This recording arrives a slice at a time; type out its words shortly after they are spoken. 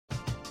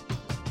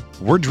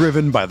We're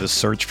driven by the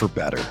search for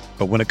better.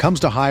 But when it comes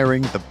to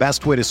hiring, the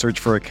best way to search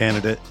for a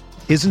candidate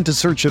isn't to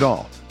search at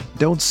all.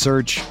 Don't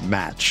search,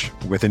 match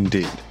with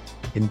Indeed.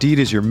 Indeed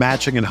is your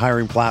matching and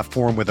hiring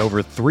platform with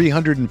over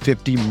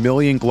 350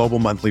 million global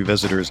monthly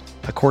visitors,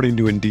 according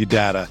to Indeed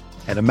data,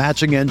 and a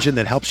matching engine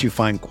that helps you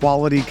find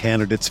quality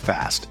candidates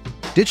fast.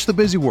 Ditch the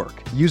busy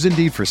work. Use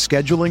Indeed for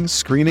scheduling,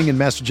 screening, and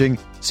messaging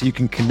so you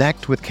can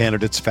connect with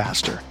candidates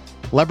faster.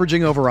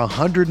 Leveraging over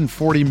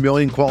 140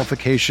 million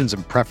qualifications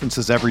and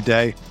preferences every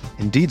day,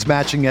 Indeed's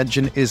matching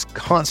engine is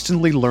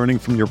constantly learning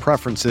from your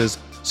preferences,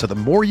 so the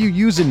more you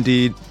use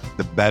Indeed,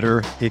 the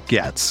better it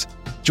gets.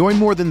 Join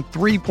more than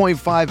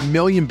 3.5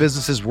 million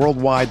businesses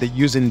worldwide that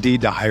use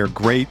Indeed to hire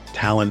great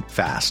talent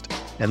fast.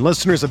 And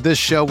listeners of this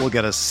show will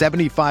get a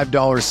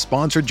 $75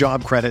 sponsored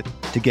job credit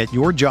to get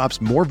your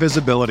jobs more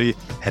visibility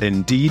at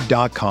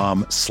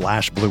Indeed.com/Blue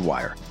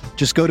Wire.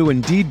 Just go to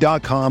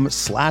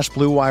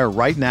Indeed.com/Blue Wire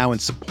right now and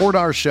support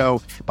our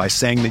show by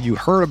saying that you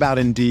heard about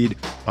Indeed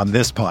on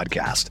this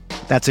podcast.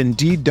 That's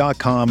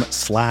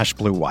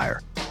Indeed.com/Blue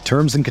Wire.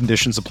 Terms and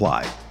conditions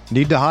apply.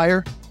 Need to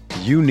hire?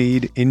 You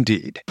need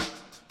Indeed.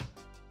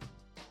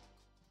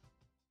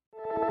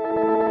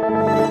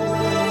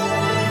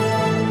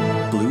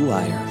 Blue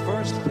Wire.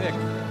 First pick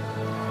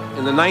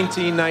in the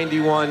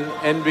 1991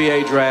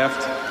 NBA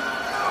draft,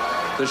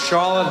 the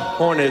Charlotte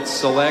Hornets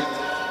select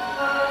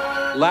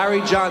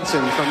Larry Johnson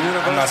from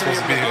University. I'm not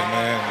supposed to be here,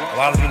 man. A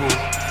lot of people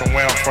from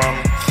where I'm from,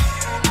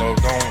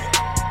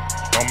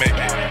 don't make it.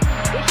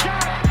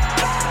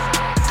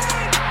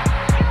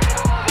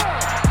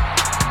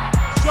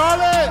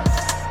 Charlotte,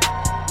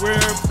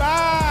 we're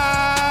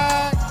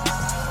back.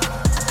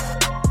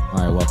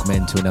 All right, welcome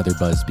into another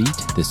Buzz Beat.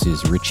 This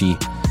is Richie.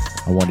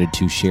 I wanted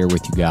to share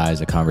with you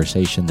guys a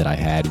conversation that I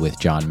had with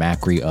John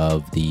Macri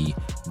of the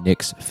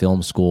Knicks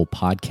Film School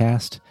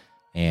podcast.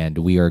 And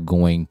we are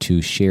going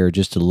to share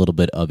just a little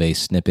bit of a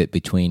snippet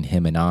between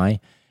him and I.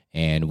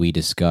 And we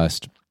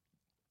discussed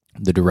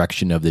the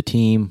direction of the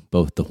team,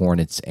 both the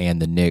Hornets and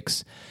the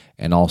Knicks,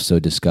 and also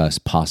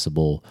discussed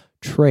possible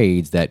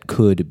trades that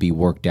could be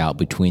worked out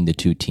between the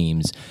two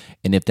teams,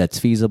 and if that's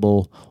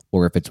feasible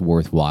or if it's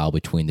worthwhile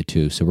between the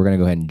two. So we're going to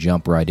go ahead and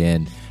jump right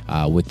in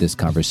with this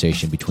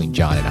conversation between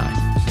John and I.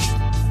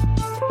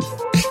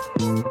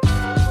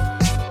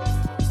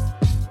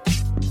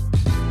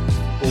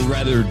 Or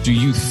rather, do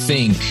you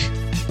think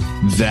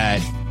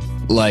that,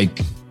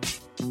 like,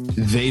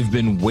 they've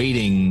been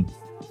waiting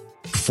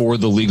for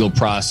the legal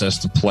process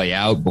to play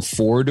out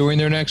before doing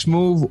their next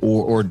move,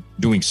 or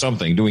doing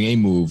a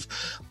move?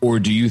 Or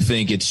do you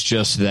think it's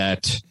just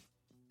that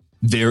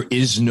there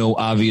is no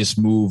obvious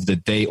move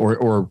that they,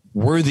 or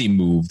worthy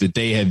move that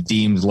they have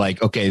deemed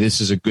like, okay, this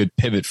is a good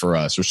pivot for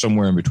us, or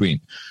somewhere in between?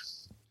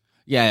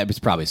 Yeah, it's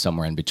probably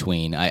somewhere in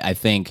between. I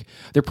think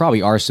there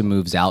probably are some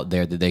moves out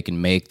there that they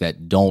can make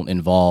that don't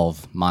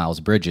involve Miles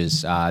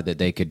Bridges that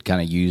they could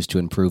kind of use to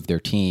improve their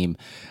team.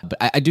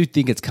 But I do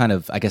think it's kind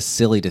of, I guess,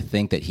 silly to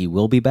think that he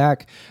will be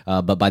back.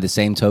 But by the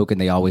same token,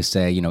 they always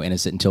say,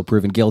 innocent until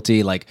proven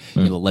guilty. Like,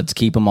 let's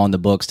keep him on the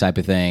books type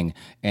of thing.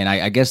 And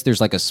I guess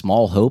there's like a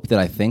small hope that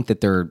I think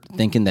that they're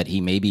thinking that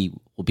he maybe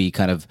will be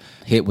kind of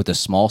hit with a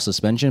small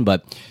suspension.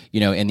 But,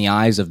 in the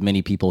eyes of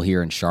many people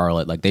here in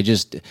Charlotte, like, they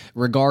just,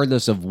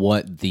 regardless of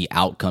what the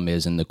outcome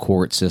is in the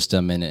court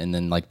system and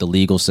then like the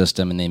legal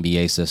system and the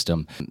NBA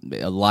system,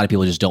 a lot of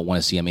people just don't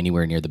want to see him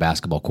anywhere near the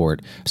basketball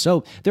court.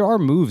 So there are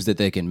moves that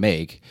they can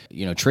make.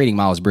 Trading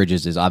Miles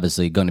Bridges is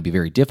obviously going to be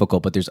very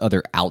difficult, but there's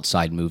other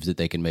outside moves that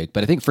they can make.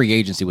 But I think free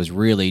agency was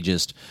really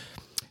just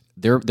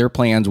their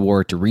plans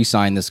were to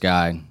re-sign this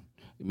guy,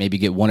 maybe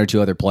get one or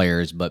two other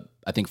players, but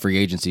I think free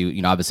agency,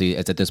 obviously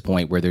it's at this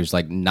point where there's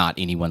like not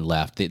anyone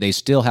left. They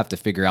still have to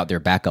figure out their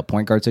backup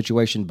point guard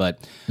situation, but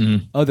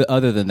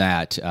other than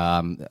that,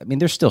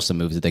 there's still some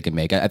moves that they can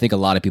make. I think a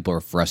lot of people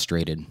are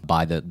frustrated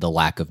by the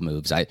lack of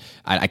moves. I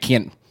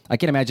can't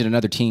imagine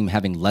another team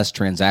having less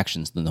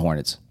transactions than the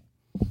Hornets.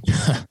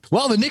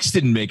 Well, the Knicks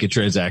didn't make a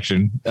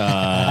transaction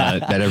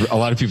that a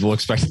lot of people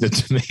expected them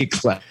to make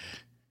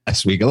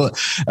last week,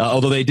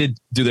 although they did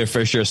do their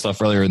fair share of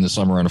stuff earlier in the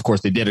summer. And of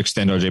course, they did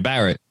extend RJ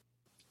Barrett,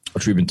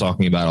 which we've been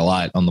talking about a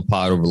lot on the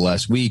pod over the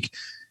last week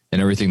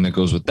and everything that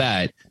goes with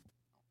that.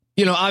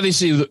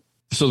 Obviously,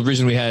 so the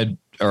reason we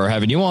are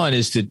having you on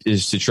is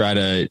to try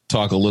to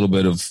talk a little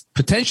bit of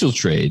potential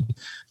trade,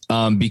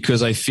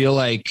 because I feel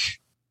like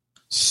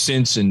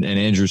since, and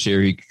Andrew's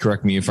here, he can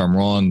correct me if I'm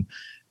wrong,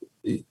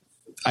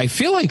 I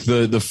feel like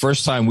the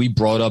first time we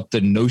brought up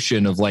the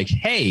notion of like,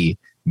 hey,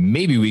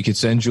 maybe we could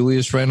send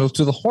Julius Randle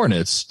to the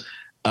Hornets,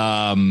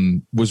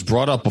 was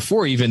brought up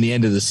before even the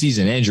end of the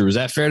season. Andrew, is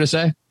that fair to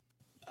say?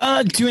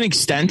 To an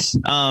extent.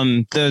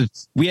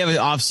 We have an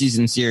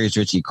off-season series,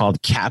 Richie, called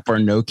Cap or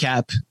No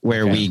Cap,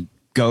 where we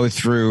go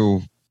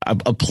through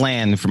a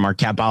plan from our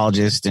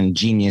capologist and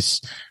genius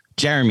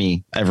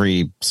Jeremy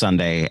every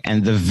Sunday.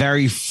 And the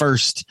very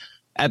first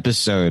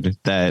episode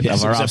of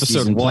our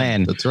off-season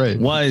plan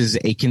was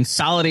a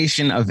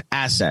consolidation of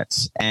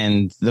assets.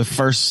 And the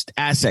first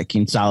asset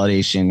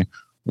consolidation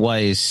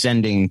was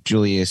sending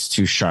Julius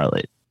to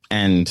Charlotte.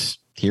 And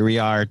here we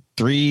are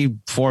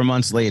 3-4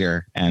 months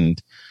later,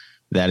 and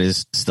that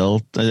is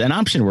still an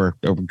option we're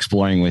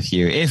exploring with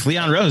you. If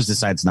Leon Rose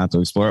decides not to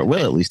explore it,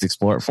 we'll at least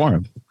explore it for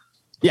him.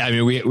 Yeah, I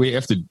mean, we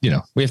have to,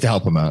 we have to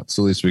help him out. It's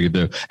the least we could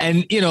do.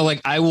 And,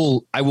 like I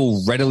will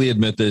readily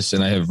admit this,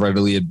 and I have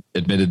readily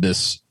admitted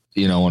this,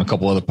 on a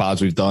couple other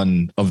pods we've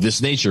done of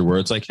this nature, where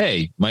it's like,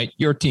 hey, might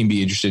your team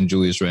be interested in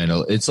Julius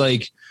Randle? It's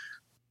like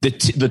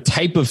the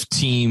type of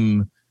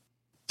team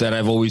that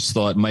I've always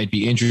thought might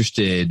be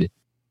interested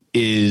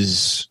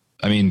is,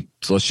 I mean,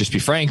 so let's just be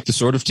frank, the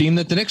sort of team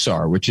that the Knicks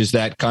are, which is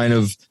that kind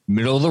of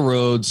middle of the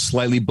road,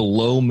 slightly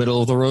below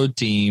middle of the road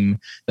team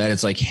that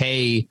it's like,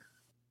 hey,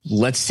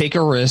 let's take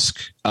a risk.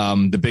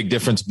 The big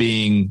difference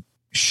being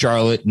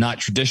Charlotte, not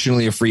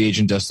traditionally a free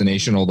agent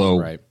destination, although,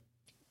 right.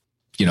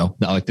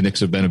 Not like the Knicks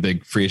have been a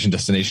big free agent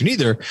destination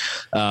either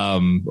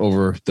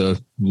over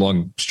the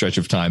long stretch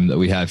of time that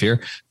we have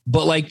here.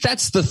 But like,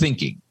 that's the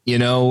thinking,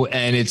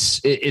 and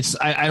it's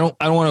I don't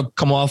want to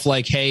come off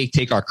like, hey,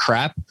 take our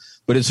crap,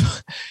 but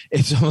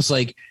it's almost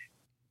like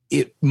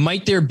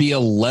might there be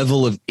a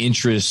level of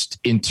interest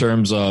in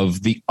terms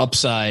of the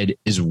upside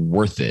is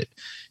worth it.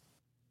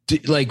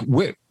 Like,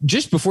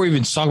 just before we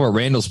even talk about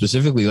Randall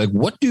specifically, like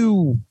what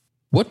do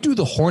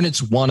the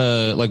Hornets want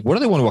to, like, what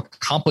do they want to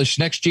accomplish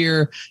next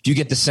year? Do you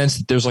get the sense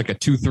that there's like a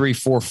 2, 3,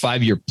 4,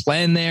 5 year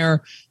plan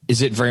there?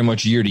 Is it very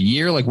much year to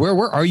year? Like, where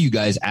are you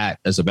guys at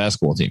as a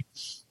basketball team?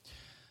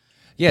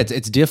 Yeah,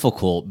 it's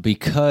difficult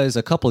because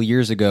a couple of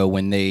years ago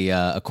when they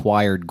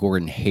acquired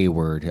Gordon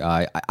Hayward,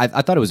 I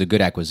thought it was a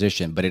good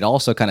acquisition, but it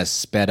also kind of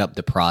sped up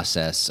the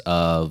process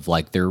of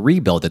like their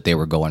rebuild that they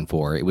were going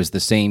for. It was the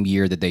same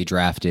year that they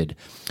drafted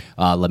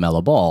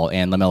LaMelo Ball,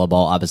 and LaMelo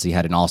Ball obviously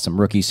had an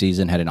awesome rookie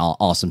season, had an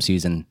awesome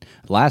season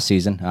last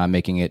season,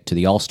 making it to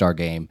the All-Star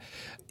game.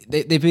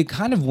 They've been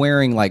kind of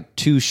wearing like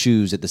two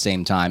shoes at the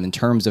same time in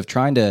terms of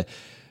trying to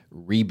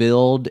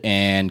rebuild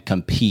and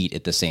compete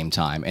at the same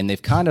time. And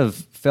they've kind of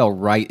fell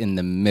right in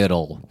the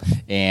middle.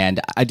 And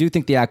I do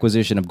think the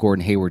acquisition of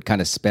Gordon Hayward kind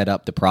of sped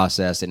up the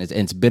process. And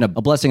it's been a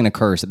blessing and a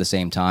curse at the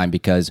same time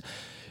because,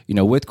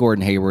 with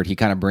Gordon Hayward, he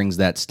kind of brings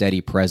that steady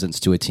presence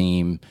to a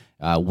team.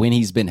 When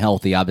he's been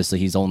healthy, obviously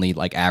he's only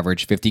like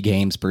average 50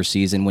 games per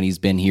season when he's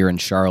been here in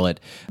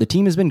Charlotte. The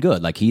team has been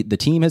good. The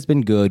team has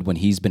been good when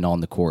he's been on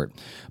the court.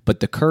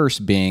 But the curse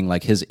being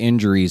like his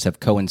injuries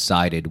have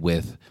coincided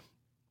with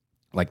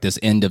like this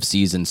end of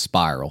season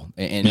spiral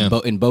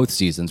in both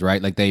seasons, right?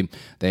 Like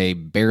they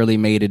barely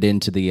made it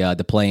into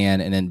the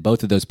play-in, and then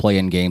both of those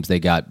play-in games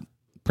they got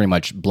pretty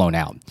much blown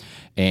out.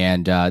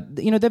 And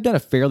they've done a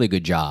fairly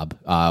good job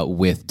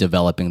with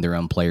developing their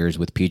own players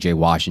with PJ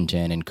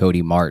Washington and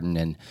Cody Martin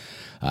and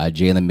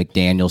Jalen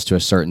McDaniels to a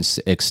certain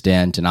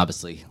extent, and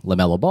obviously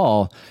LaMelo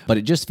Ball. But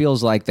it just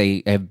feels like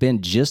they have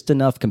been just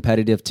enough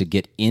competitive to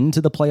get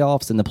into the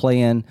playoffs and the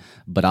play-in,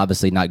 but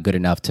obviously not good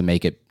enough to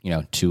make it,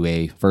 to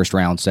a first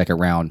round, second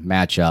round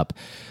matchup.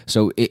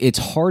 So it's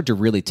hard to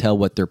really tell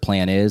what their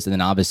plan is. And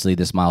then obviously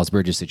this Miles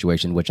Bridges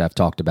situation, which I've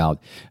talked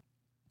about,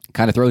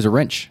 kind of throws a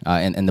wrench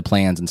in the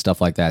plans and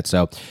stuff like that.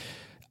 So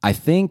I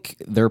think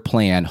their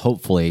plan,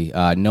 hopefully,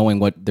 knowing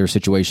what their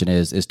situation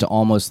is to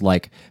almost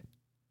like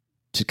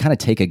to kind of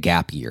take a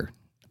gap year,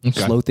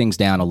 slow things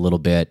down a little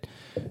bit,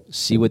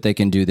 see what they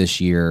can do this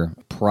year.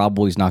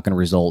 Probably is not going to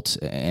result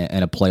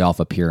in a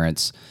playoff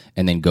appearance,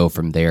 and then go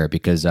from there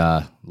because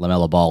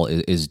LaMelo Ball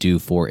is due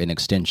for an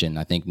extension,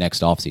 I think,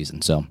 next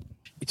offseason. So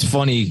it's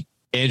funny.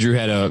 Andrew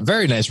had a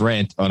very nice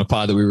rant on a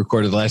pod that we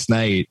recorded last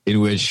night in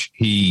which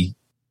he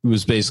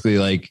was basically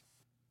like,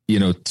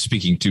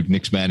 speaking to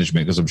Knicks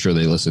management, because I'm sure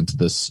they listen to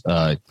this,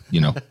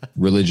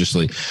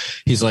 religiously.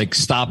 He's like,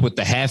 stop with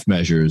the half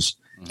measures.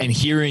 And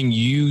hearing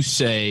you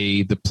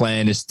say the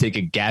plan is to take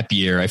a gap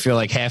year, I feel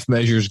like half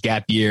measures,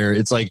 gap year,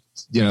 it's like,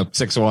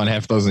 6 of one,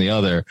 half dozen the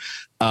other.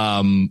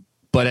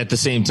 But at the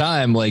same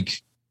time,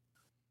 like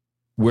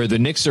where the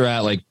Knicks are at,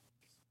 like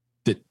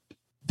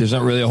there's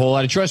not really a whole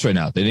lot of choice right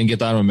now. They didn't get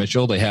Donovan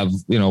Mitchell. They have,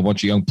 a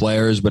bunch of young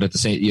players, but at the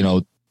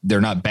same, they're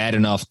not bad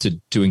enough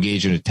to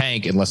engage in a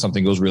tank unless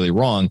something goes really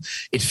wrong.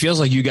 It feels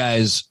like you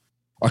guys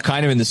are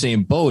kind of in the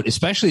same boat,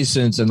 especially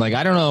since, and like,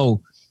 I don't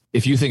know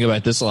if you think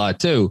about this a lot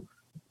too,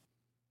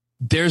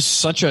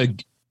 there's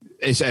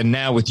and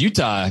now with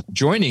Utah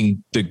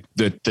joining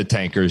the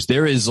tankers,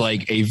 there is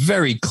like a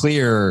very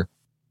clear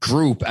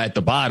group at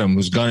the bottom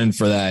who's gunning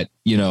for that,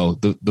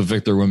 the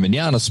Victor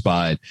Wembanyama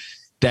spot,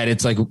 that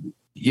it's like,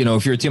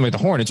 if you're a team like the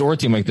Hornets or a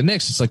team like the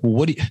Knicks, it's like, well,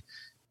 what do you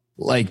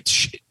like?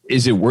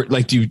 Is it worth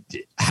like,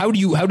 how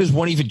does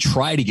one even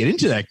try to get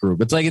into that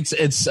group? It's like,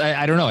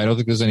 I don't know. I don't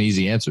think there's any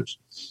easy answers.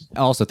 I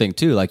also think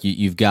too, like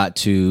you've got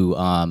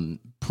to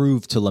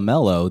prove to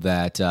LaMelo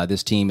that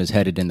this team is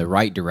headed in the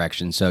right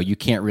direction. So you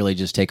can't really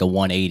just take a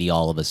 180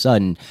 all of a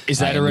sudden. Is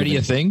that already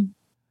a thing?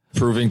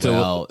 proving to.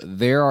 Well,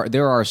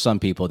 there are some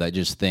people that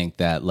just think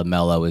that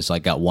LaMelo is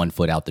like got 1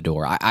 foot out the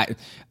door.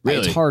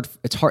 Really?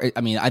 It's hard.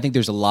 I mean, I think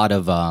there's a lot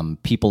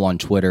of people on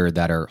Twitter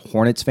that are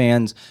Hornets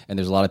fans, and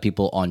there's a lot of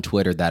people on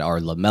Twitter that are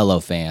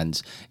LaMelo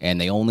fans, and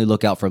they only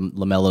look out for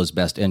LaMelo's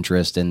best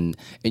interest. And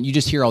you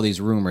just hear all these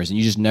rumors, and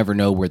you just never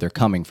know where they're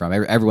coming from.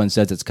 Everyone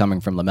says it's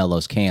coming from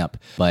LaMelo's camp,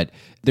 but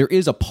there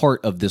is a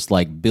part of this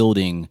like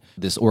building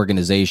this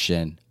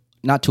organization,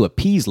 not to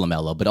appease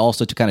LaMelo, but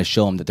also to kind of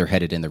show him that they're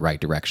headed in the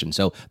right direction.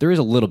 So there is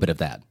a little bit of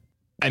that.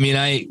 I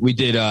mean, we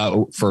did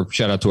for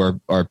shout out to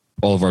our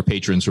all of our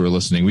patrons who are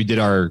listening. We did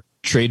our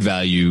trade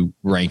value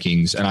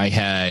rankings, and I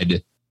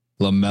had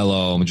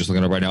LaMelo. I'm just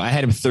looking up right now. I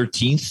had him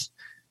 13th.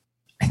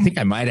 I think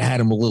I might have had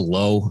him a little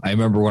low. I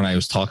remember when I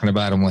was talking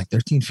about him, like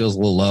 13 feels a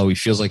little low. He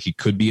feels like he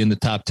could be in the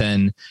top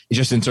 10. He's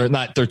just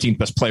not 13th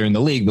best player in the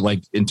league, but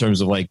like in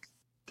terms of like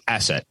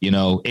asset,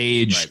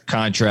 age, right,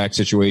 contract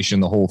situation,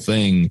 the whole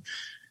thing.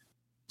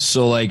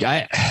 So like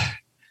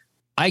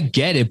I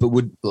get it, but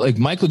would like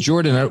Michael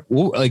Jordan,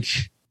 like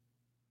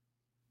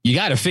you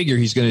got to figure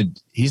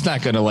he's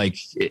not gonna like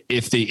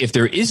if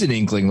there is an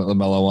inkling that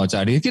LaMelo wants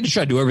out, he's gonna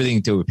try to do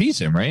everything to appease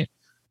him, right?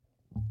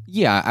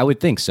 Yeah, I would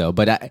think so.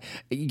 But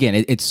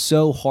again, it's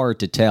so hard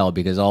to tell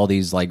because all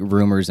these like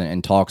rumors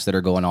and talks that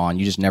are going on,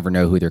 you just never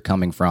know who they're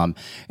coming from.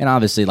 And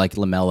obviously, like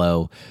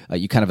LaMelo,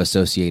 you kind of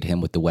associate him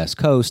with the West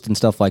Coast and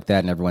stuff like that.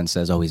 And everyone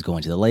says, oh, he's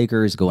going to the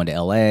Lakers, going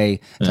to LA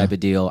type of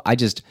deal.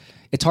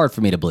 It's hard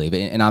for me to believe.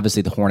 And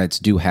obviously the Hornets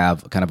do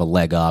have kind of a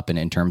leg up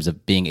in terms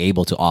of being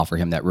able to offer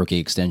him that rookie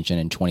extension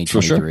in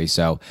 2023. Sure.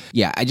 So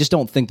yeah, I just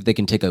don't think that they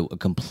can take a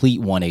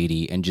complete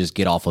 180 and just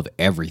get off of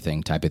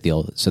everything type of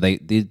deal. So they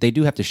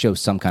do have to show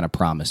some kind of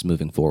promise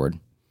moving forward.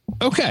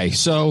 Okay.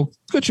 So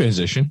good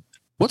transition.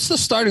 What's the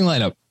starting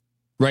lineup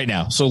right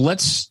now? So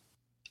let's,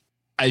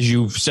 as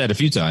you've said a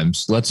few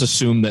times, let's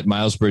assume that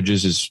Miles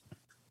Bridges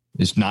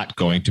is not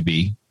going to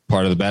be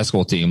part of the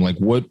basketball team. Like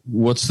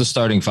what's the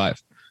starting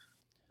five?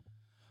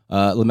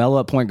 LaMelo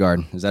at point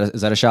guard. Is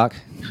that a shock?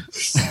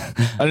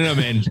 I don't know,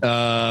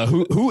 man.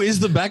 Who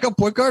is the backup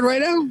point guard right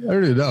now? I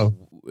don't even know.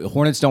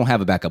 Hornets don't have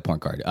a backup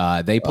point guard.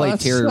 They played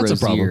Terry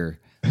Rozier.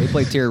 They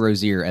played Terry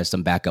Rozier as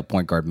some backup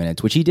point guard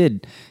minutes, which he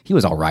did. He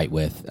was all right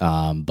with.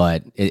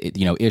 But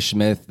Ish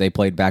Smith, they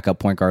played backup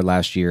point guard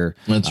last year.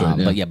 That's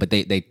right. Yeah. But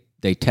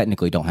they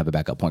technically don't have a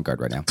backup point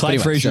guard right now.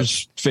 Clyde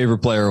Frazier's favorite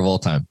player of all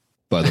time,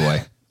 by the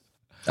way.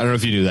 I don't know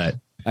if you knew that.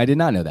 I did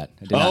not know that.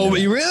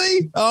 You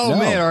really? Oh, no.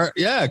 Man.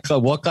 Yeah.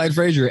 Clyde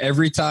Frazier,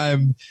 every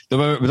time,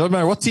 no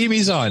matter what team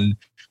he's on,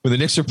 when the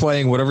Knicks are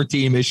playing whatever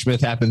team Ish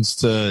Smith happens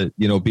to,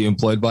 be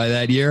employed by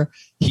that year,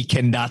 he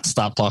cannot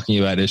stop talking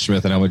about Ish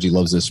Smith and how much he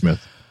loves Ish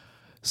Smith.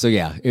 So,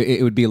 yeah,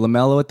 it would be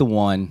LaMelo at the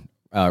 1,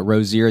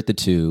 Rozier at the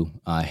 2,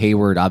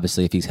 Hayward,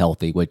 obviously, if he's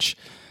healthy, which,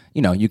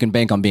 you can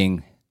bank on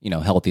being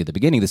healthy at the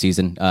beginning of the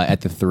season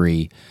at the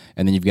 3,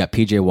 and then you've got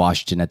PJ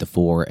Washington at the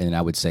 4, and then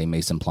I would say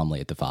Mason Plumlee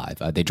at the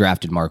 5. They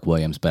drafted Mark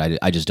Williams, but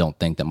I just don't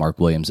think that Mark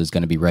Williams is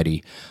going to be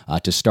ready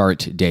to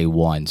start day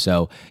 1.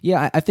 So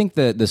yeah, I think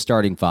the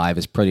starting 5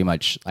 is pretty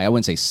much, I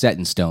wouldn't say set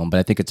in stone, but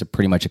I think it's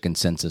pretty much a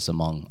consensus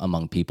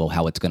among people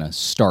how it's going to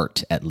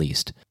start at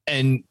least.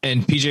 And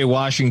PJ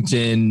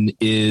Washington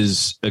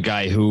is a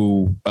guy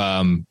who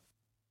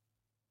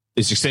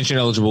is extension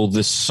eligible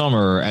this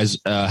summer.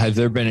 Have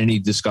there been any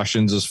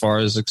discussions as far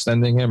as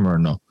extending him or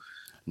no?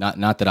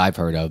 Not that I've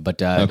heard of,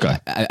 but okay.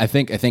 I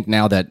think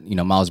now that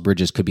Miles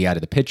Bridges could be out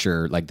of the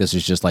picture, like this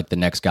is just like the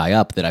next guy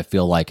up that I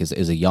feel like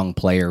is a young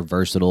player,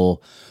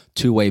 versatile,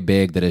 two-way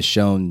big that has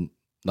shown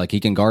like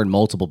he can guard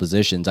multiple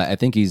positions. I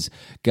think he's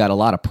got a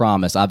lot of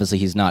promise. Obviously,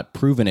 he's not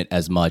proven it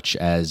as much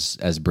as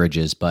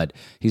Bridges, but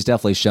he's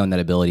definitely shown that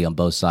ability on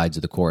both sides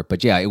of the court.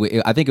 But yeah,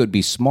 I think it would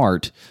be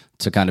smart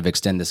to kind of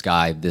extend this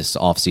guy this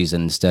offseason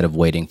instead of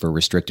waiting for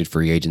restricted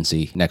free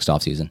agency next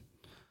offseason.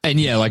 And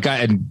yeah,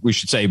 and we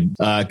should say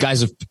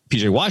guys of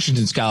PJ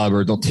Washington's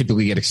caliber don't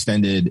typically get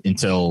extended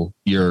until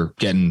you're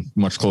getting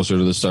much closer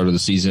to the start of the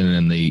season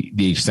and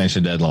the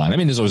extension deadline. I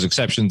mean, there's always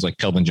exceptions like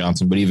Keldon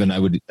Johnson, but even I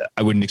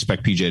wouldn't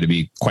expect PJ to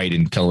be quite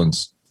in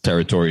Keldon's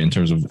territory in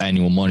terms of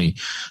annual money.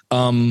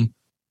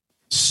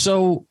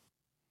 So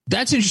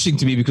that's interesting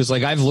to me because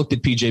like I've looked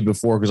at PJ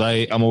before because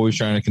I'm always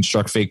trying to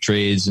construct fake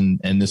trades and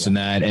this and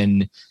that.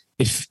 And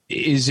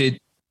is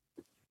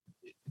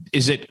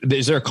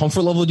there a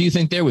comfort level, do you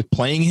think, there with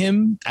playing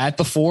him at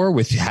the 4,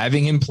 with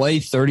having him play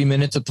 30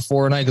 minutes at the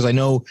 4 a night? Because I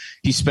know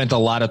he spent a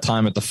lot of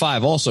time at the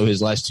 5 also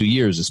his last 2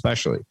 years,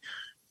 especially.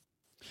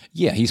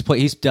 Yeah, he's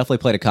definitely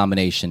played a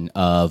combination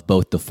of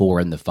both the 4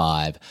 and the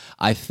 5.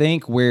 I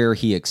think where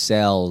he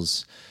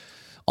excels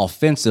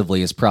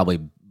offensively is probably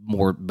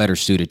better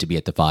suited to be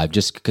at the 5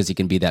 just because he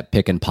can be that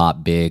pick and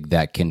pop big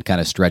that can kind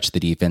of stretch the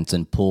defense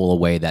and pull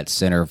away that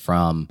center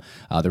from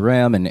the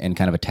rim and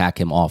kind of attack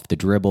him off the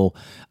dribble.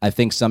 I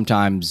think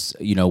sometimes,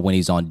 when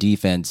he's on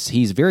defense,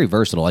 he's very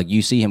versatile. Like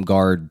you see him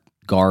guard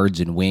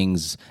guards and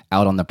wings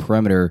out on the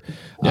perimeter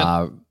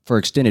for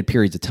extended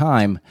periods of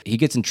time, he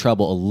gets in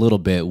trouble a little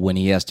bit when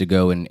he has to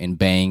go and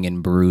bang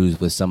and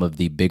bruise with some of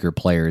the bigger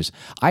players.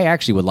 I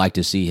actually would like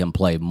to see him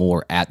play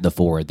more at the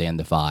 4 than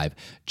the 5.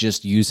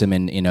 Just use him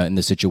in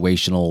the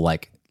situational,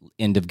 like,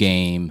 end of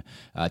game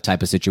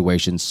type of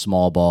situations,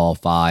 small ball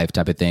 5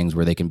 type of things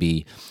where they can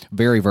be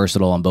very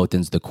versatile on both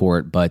ends of the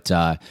court. But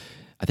I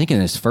think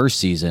in his first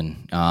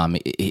season,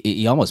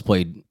 he almost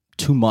played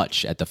too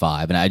much at the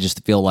 5, and I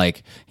just feel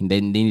like they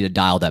need to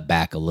dial that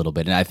back a little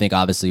bit. And I think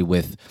obviously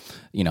with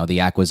the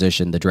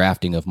acquisition, the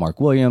drafting of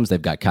Mark Williams,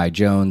 they've got Kai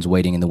Jones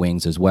waiting in the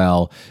wings as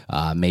well.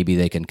 Maybe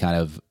they can kind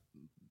of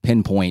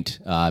pinpoint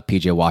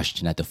PJ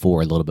Washington at the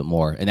 4 a little bit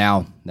more. And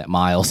now that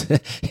Miles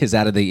is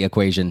out of the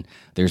equation,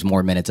 there's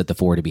more minutes at the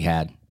 4 to be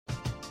had.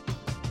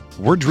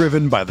 We're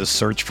driven by the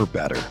search for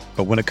better.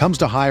 But when it comes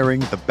to hiring,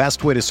 the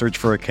best way to search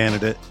for a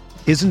candidate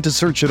isn't to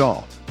search at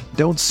all.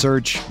 Don't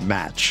search,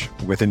 match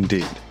with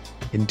Indeed.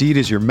 Indeed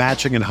is your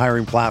matching and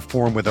hiring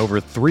platform with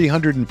over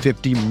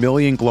 350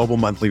 million global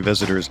monthly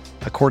visitors,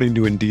 according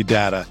to Indeed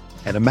data,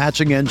 and a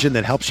matching engine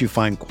that helps you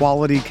find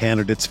quality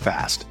candidates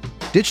fast.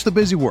 Ditch the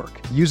busy work.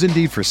 Use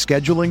Indeed for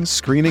scheduling,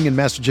 screening, and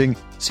messaging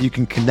so you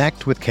can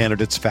connect with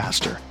candidates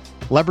faster.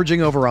 Leveraging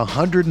over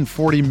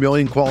 140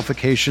 million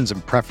qualifications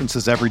and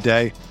preferences every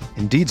day,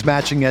 Indeed's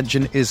matching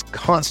engine is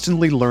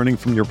constantly learning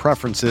from your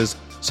preferences,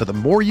 so the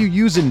more you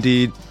use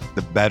Indeed,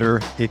 the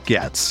better it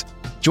gets.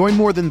 Join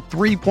more than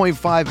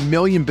 3.5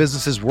 million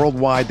businesses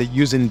worldwide that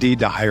use Indeed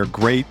to hire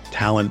great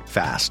talent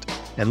fast.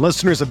 And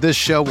listeners of this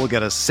show will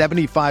get a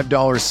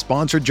 $75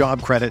 sponsored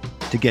job credit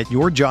to get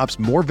your jobs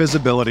more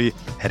visibility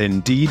at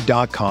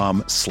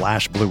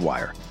Indeed.com/Blue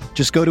Wire.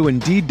 Just go to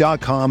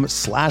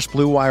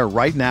Indeed.com/Blue Wire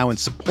right now and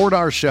support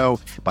our show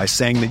by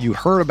saying that you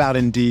heard about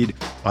Indeed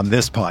on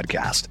this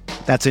podcast.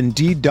 That's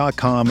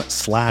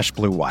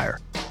Indeed.com/Blue Wire.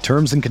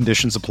 Terms and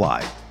conditions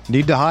apply.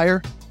 Need to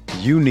hire?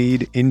 You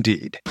need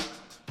Indeed.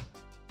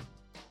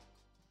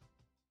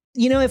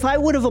 If I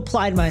would have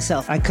applied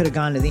myself, I could have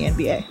gone to the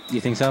NBA.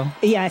 You think so?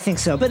 Yeah, I think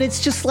so. But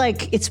it's just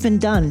like, it's been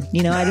done.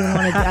 I didn't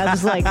want to, I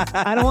was like,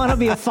 I don't want to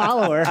be a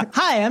follower.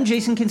 Hi, I'm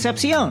Jason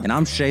Concepcion. And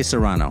I'm Shea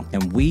Serrano.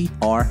 And we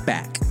are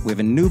back. We have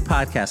a new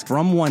podcast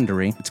from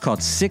Wondery. It's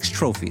called Six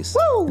Trophies.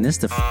 Woo! And it's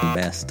the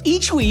best.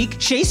 Each week,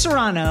 Shea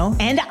Serrano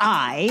and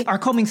I are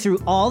combing through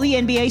all the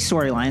NBA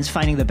storylines,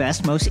 finding the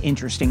best, most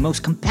interesting,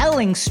 most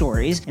compelling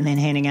stories, and then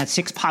handing out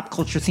 6 pop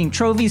culture themed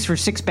trophies for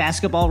 6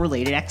 basketball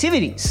related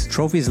activities.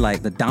 Trophies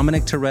like the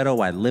Dominic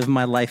Toretto I Live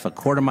My Life a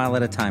Quarter Mile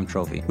at a Time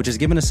trophy, which is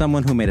given to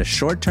someone who made a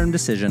short-term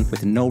decision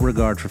with no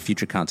regard for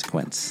future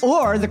consequence.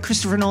 Or the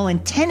Christopher Nolan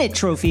Tenet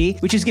trophy,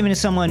 which is given to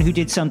someone who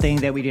did something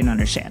that we didn't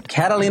understand.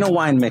 Catalina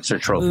Wine Mixer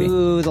trophy.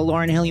 Ooh, the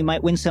Lauryn Hill You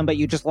Might Win Some But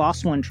You Just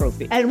Lost One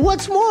trophy. And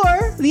what's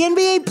more, the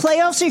NBA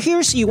playoffs are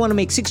here, so you want to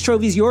make 6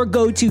 Trophies your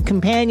go-to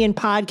companion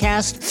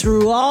podcast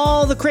through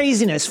all the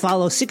craziness.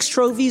 Follow 6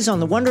 Trophies on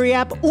the Wondery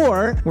app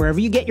or wherever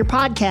you get your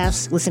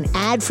podcasts. Listen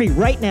ad-free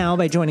right now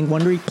by joining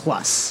Wondery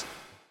Plus.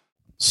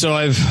 So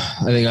I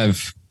think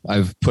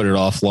I've put it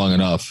off long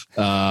enough.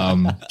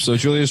 So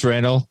Julius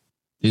Randle,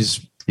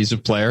 he's a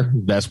player,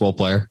 basketball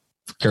player,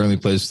 currently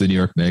plays for the New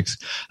York Knicks.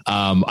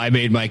 I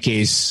made my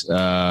case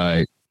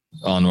on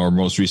our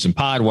most recent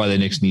pod why the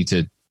Knicks need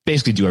to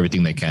basically do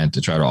everything they can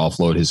to try to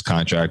offload his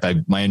contract.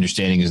 My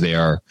understanding is they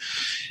are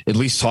at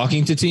least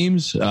talking to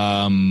teams.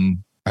 I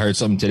heard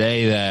something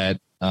today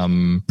that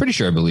I'm pretty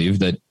sure I believe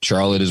that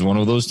Charlotte is one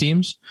of those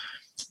teams.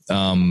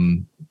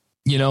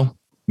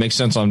 Makes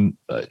sense on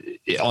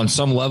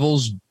some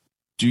levels.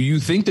 Do you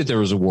think that there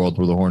was a world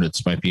where the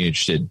Hornets might be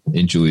interested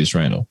in Julius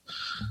Randle?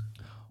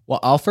 Well,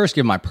 I'll first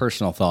give my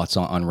personal thoughts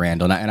on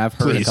Randle, and I've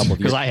heard a couple of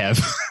because I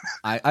have.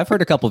 I've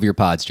heard a couple of your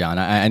pods, John.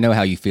 I know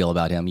how you feel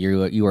about him.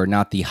 You are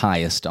not the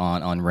highest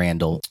on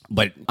Randle,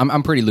 but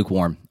I'm pretty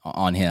lukewarm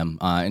on him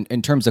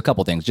in terms of a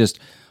couple things. Just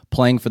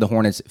playing for the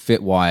Hornets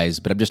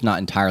fit-wise, but I'm just not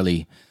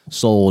entirely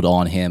sold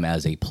on him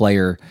as a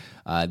player.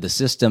 The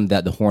system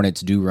that the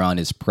Hornets do run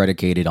is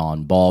predicated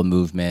on ball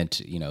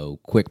movement,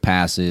 quick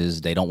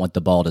passes. They don't want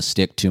the ball to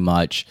stick too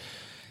much.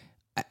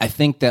 I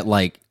think that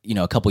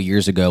a couple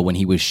years ago when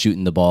he was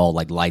shooting the ball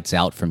like lights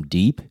out from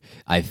deep,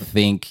 I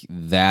think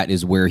that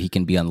is where he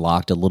can be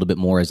unlocked a little bit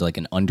more as like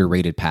an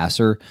underrated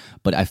passer.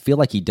 But I feel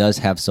like he does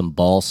have some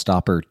ball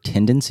stopper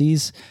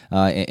tendencies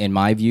in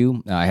my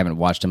view. I haven't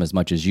watched him as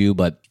much as you,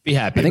 but be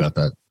happy about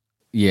that.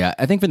 Yeah,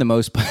 I think for the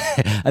most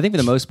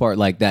part,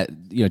 like that,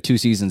 2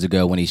 seasons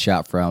ago when he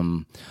shot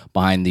from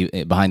behind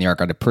the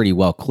arc at a pretty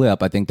well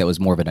clip, I think that was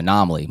more of an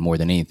anomaly more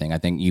than anything. I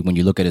think when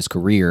you look at his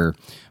career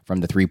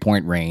from the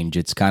 3-point range,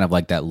 it's kind of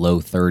like that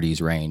low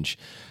 30s range.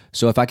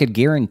 So if I could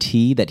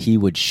guarantee that he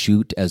would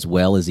shoot as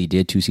well as he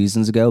did 2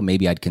 seasons ago,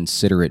 maybe I'd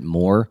consider it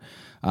more.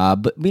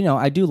 But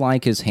I do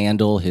like his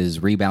handle,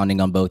 his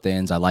rebounding on both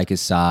ends. I like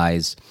his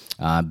size,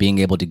 being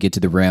able to get to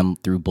the rim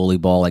through bully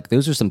ball. Like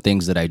those are some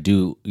things that I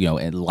do,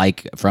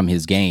 like from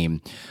his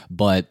game.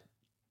 But,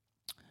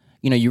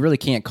 you really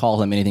can't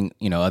call him anything,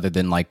 other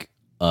than like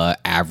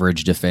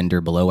average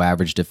defender, below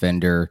average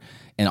defender?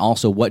 And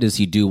also, what does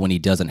he do when he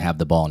doesn't have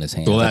the ball in his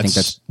hands? Well, I think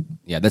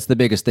that's the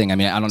biggest thing. I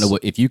mean, I don't know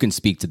if you can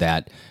speak to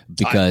that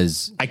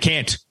because I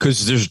can't,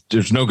 because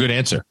there's no good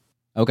answer.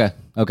 Okay.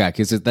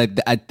 Because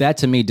that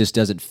to me just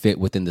doesn't fit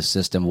within the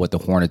system of what the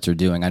Hornets are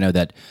doing. I know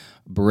that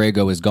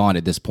Borrego is gone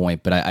at this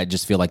point, but I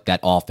just feel like that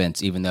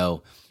offense, even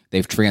though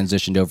they've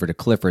transitioned over to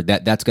Clifford,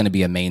 that's going to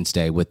be a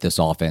mainstay with this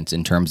offense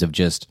in terms of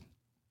just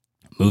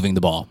moving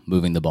the ball.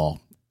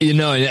 You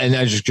know, and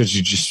I just because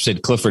you just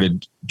said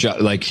Clifford,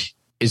 like,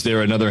 is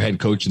there another head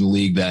coach in the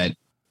league that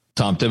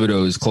Tom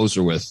Thibodeau is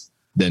closer with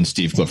than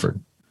Steve Clifford?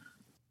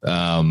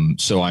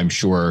 So I'm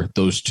sure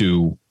those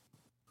two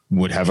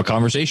would have a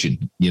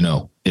conversation, you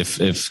know, if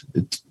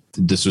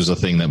this was a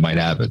thing that might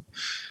happen.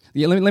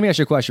 Yeah, let me ask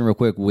you a question real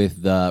quick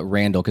with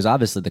Randall, because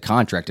obviously the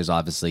contract is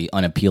obviously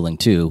unappealing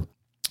too,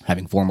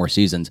 having 4 more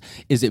seasons.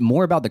 Is it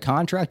more about the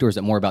contract or is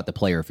it more about the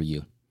player for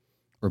you,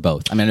 or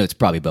both? I mean, I know it's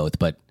probably both,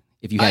 but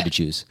if you had to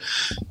choose.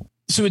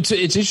 So it's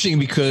interesting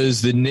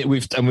because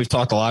we've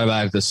talked a lot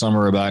about it this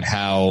summer about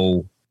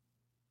how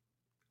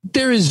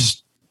there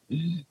is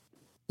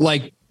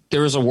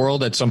a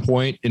world at some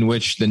point in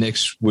which the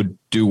Knicks would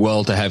do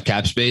well to have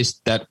cap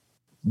space. That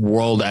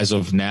world as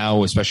of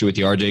now, especially with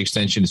the RJ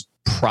extension, is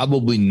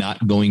probably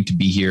not going to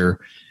be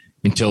here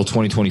until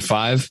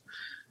 2025,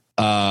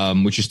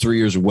 which is 3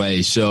 years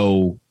away.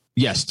 So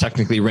yes,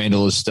 technically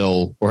Randall is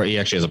still, or he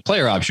actually has a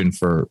player option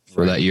for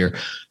that year.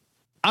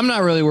 I'm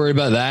not really worried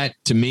about that.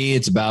 To me,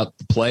 it's about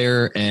the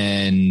player.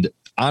 And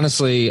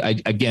honestly,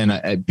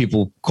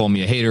 people call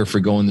me a hater for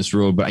going this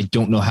road, but I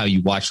don't know how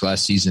you watch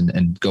last season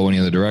and go any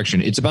other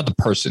direction. It's about the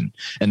person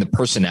and the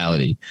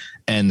personality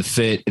and the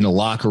fit in the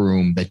locker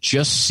room that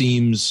just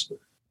seems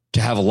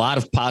to have a lot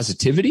of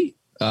positivity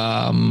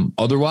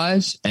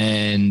otherwise.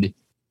 And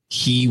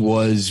he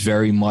was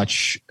very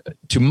much,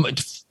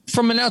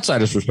 from an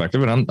outsider's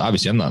perspective, and I'm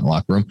not in the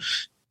locker room,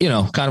 you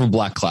know, kind of a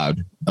black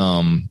cloud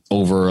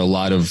over a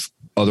lot of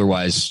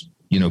otherwise,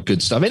 you know,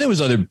 good stuff. And there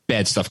was other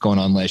bad stuff going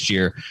on last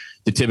year.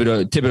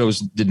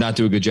 Thibodeau did not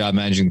do a good job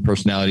managing the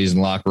personalities in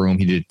the locker room.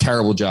 He did a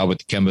terrible job with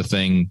the Kemba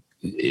thing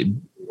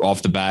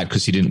off the bat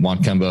because he didn't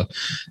want Kemba.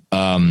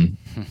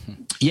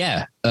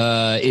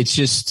 It's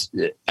just,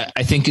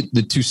 I think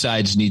the two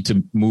sides need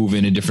to move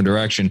in a different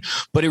direction.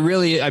 But it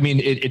really, I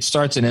mean, it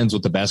starts and ends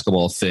with the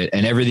basketball fit,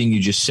 and everything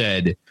you just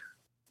said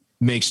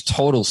makes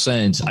total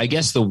sense. I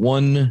guess the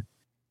one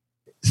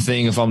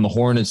thing, if I'm the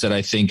Hornets, that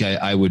I think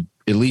I would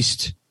at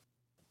least,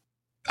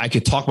 I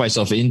could talk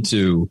myself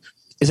into,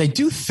 is I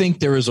do think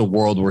there is a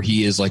world where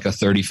he is like a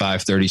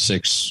 35,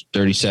 36,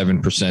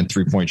 37%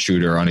 3-point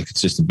shooter on a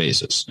consistent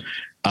basis.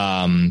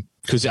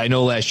 Because I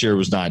know last year it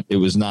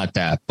was not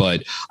that,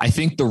 but I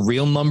think the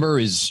real number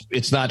is,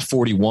 it's not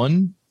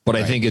 41, but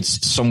I think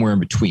it's somewhere in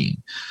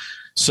between.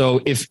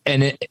 So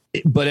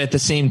but at the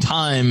same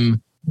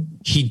time,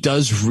 he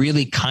does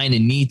really kind of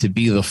need to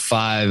be the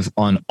 5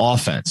 on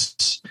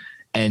offense.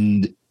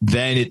 And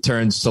then it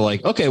turns to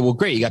like, okay, well,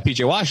 great. You got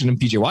PJ Washington.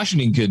 PJ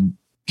Washington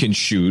can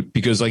shoot,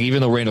 because like,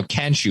 even though Randall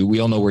can shoot, we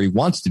all know where he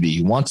wants to be.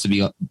 He wants to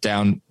be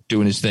down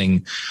doing his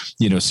thing,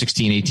 you know,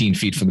 16, 18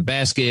 feet from the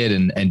basket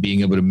and being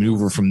able to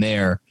maneuver from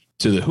there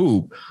to the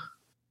hoop.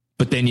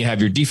 But then you have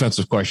your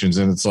defensive questions,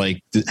 and it's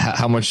like,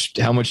 how much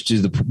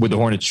would the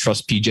Hornets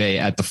trust PJ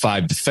at the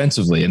 5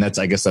 defensively? And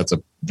I guess that's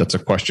a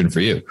question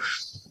for you.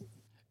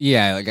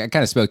 Yeah, like I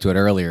kind of spoke to it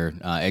earlier.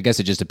 I guess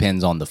it just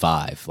depends on the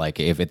 5. Like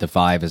if the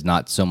 5 is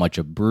not so much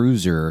a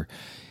bruiser,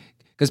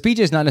 because PJ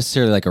is not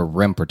necessarily like a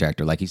rim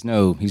protector. Like he's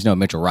no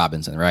Mitchell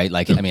Robinson, right?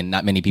 Like, I mean,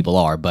 not many people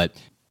are, but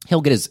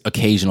he'll get his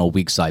occasional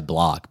weak side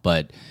block.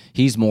 But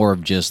he's more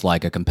of just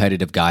like a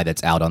competitive guy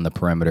that's out on the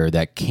perimeter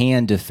that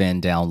can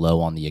defend down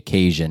low on the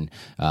occasion.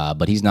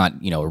 But he's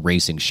not, you know,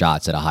 erasing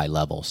shots at a high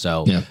level.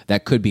 So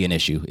that could be an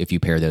issue if you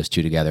pair those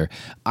two together.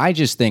 I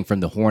just think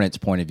from the Hornets'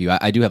 point of view,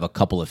 I do have a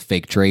couple of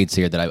fake trades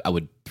here that I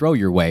would throw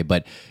your way,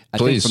 but I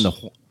think from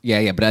the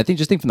but I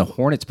think from the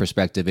Hornets'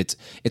 perspective,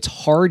 it's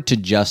hard to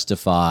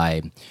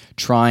justify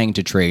trying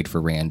to trade for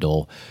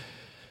Randall,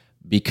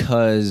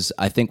 because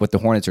I think what the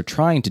Hornets are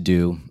trying to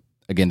do,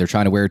 again, they're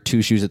trying to wear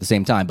 2 shoes at the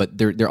same time, but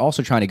they're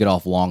also trying to get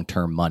off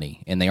long-term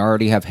money, and they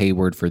already have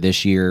Hayward for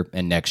this year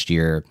and next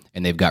year,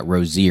 and they've got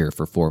Rozier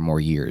for 4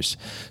 more years.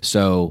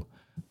 So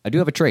I do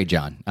have a trade,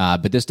 John,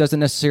 but this doesn't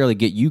necessarily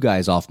get you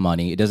guys off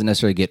money. It doesn't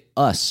necessarily get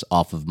us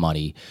off of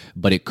money,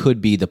 but it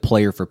could be the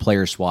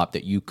player-for-player swap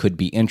that you could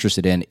be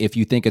interested in if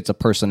you think it's a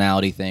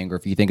personality thing or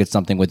if you think it's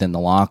something within the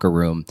locker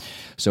room.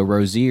 So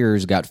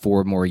Rozier's got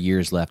 4 more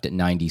years left at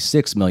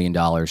 $96 million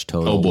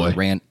total. Oh,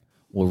 boy.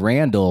 Well,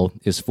 Randall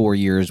is 4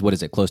 years. What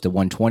is it? Close to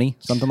 120,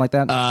 something like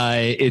that.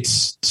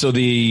 It's so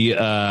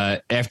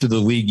after the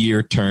league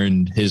year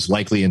turned, his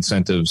likely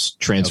incentives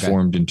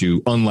transformed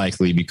into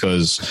unlikely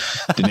because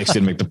the Knicks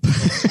didn't make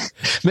the.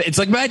 It's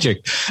like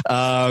magic,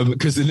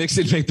 because the Knicks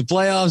didn't make the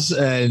playoffs,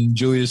 and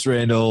Julius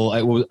Randle.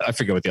 I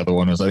forget what the other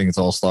one was. I think it's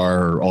All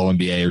Star or All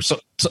NBA or so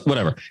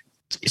whatever.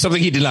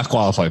 Something he did not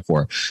qualify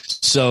for.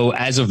 So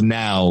as of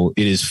now,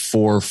 it is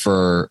 4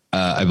 for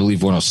I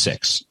believe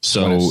 106.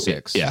 So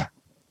 106. Yeah.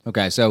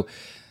 Okay, so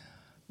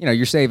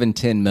you're saving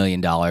 $10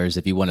 million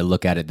if you want to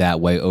look at it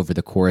that way over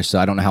the course. So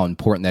I don't know how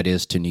important that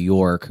is to New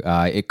York.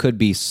 It could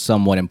be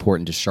somewhat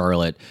important to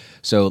Charlotte.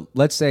 So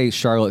let's say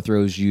Charlotte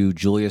throws you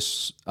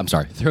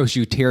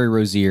Terry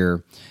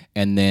Rozier,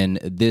 and then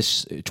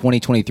this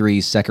 2023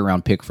 second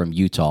round pick from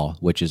Utah,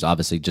 which is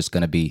obviously just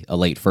going to be a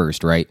late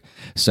first, right?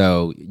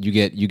 So you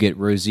get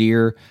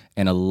Rozier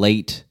and a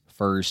late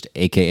first,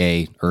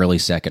 aka early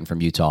second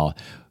from Utah.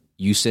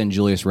 You send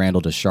Julius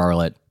Randle to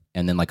Charlotte,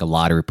 and then like a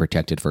lottery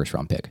protected first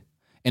round pick.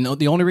 And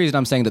the only reason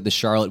I'm saying that the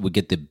Charlotte would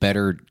get the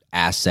better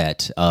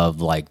asset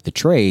of like the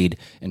trade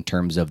in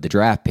terms of the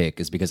draft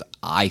pick is because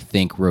I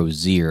think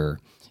Rozier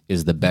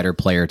is the better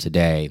player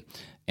today.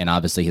 And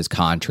obviously his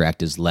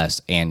contract is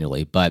less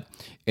annually, but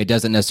it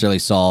doesn't necessarily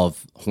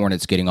solve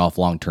Hornets getting off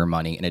long-term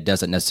money, and it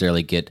doesn't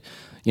necessarily get,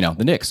 the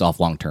Knicks off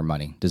long-term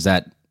money. Does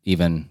that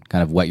even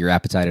kind of whet your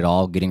appetite at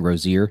all, getting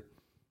Rozier?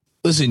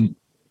 Listen,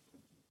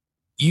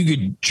 you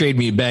could trade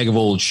me a bag of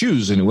old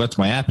shoes and it whets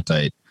my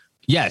appetite.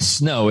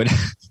 Yes, no,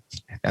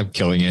 I'm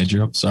killing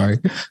Andrew. I'm sorry.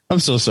 I'm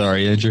so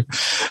sorry, Andrew.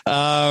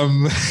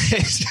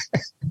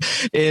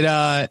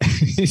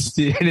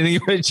 Anything you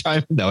want to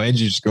chime in? No,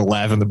 Andrew just go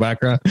laugh in the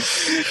background.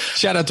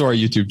 Shout out to our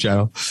YouTube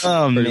channel.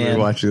 Oh man,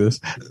 watching this.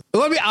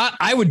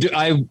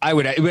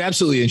 It would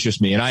absolutely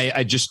interest me. And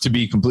I just to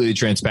be completely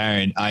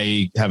transparent,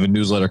 I have a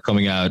newsletter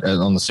coming out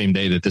on the same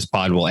day that this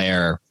pod will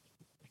air,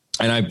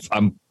 and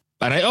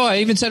I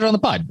even said it on the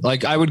pod.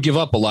 Like I would give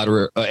up a lot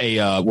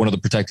of one of the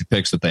protected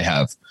picks that they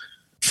have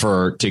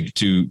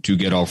to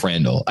get off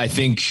Randall. I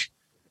think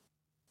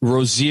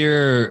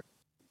Rozier.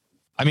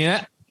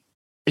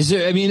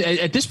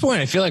 At this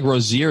point, I feel like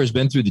Rozier has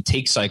been through the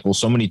take cycle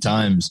so many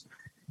times.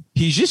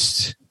 He's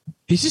just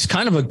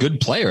kind of a good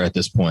player at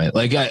this point.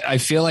 Like I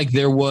feel like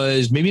there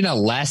was maybe not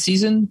last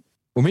season,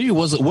 or maybe it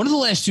was one of the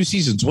last two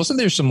seasons. Wasn't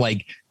there some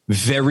like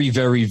very,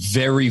 very,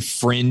 very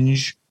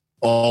fringe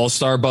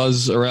all-star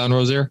buzz around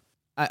Rozier?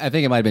 I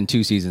think it might have been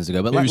 2 seasons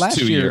ago, but last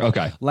year,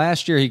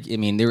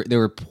 there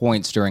were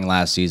points during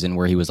last season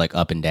where he was like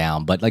up and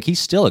down, but like he's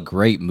still a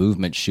great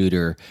movement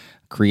shooter,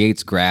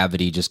 creates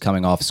gravity just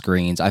coming off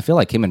screens. I feel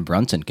like him and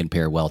Brunson can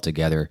pair well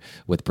together,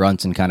 with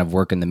Brunson kind of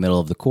working the middle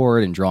of the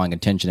court and drawing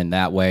attention in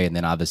that way, and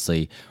then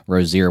obviously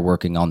Rozier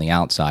working on the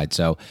outside.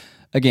 So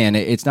again,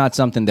 it's not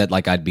something that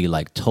like I'd be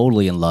like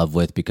totally in love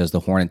with, because the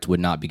Hornets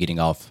would not be getting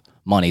off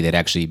money. They'd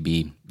actually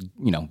be,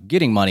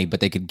 getting money, but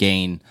they could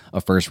gain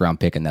a first round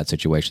pick in that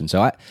situation.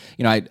 So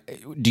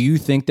do you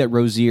think that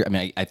Rozier,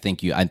 I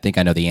think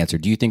I know the answer.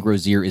 Do you think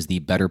Rozier is the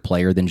better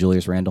player than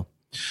Julius Randle?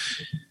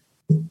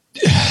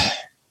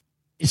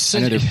 I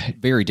know they're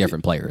very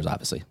different players,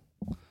 obviously.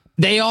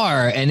 They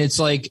are. And it's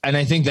like, and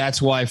I think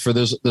that's why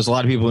there's a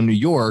lot of people in New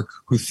York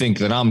who think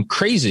that I'm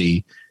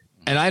crazy.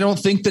 And I don't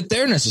think that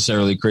they're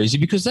necessarily crazy,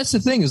 because that's the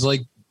thing is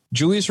like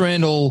Julius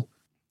Randle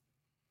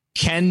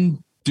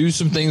can do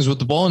some things with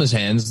the ball in his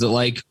hands that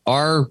like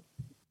are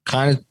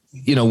kind of,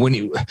 when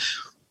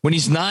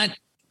he's not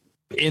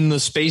in the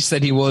space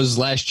that he was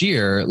last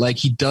year, like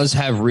he does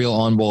have real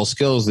on ball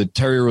skills that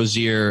Terry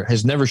Rozier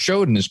has never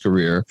showed in his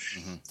career.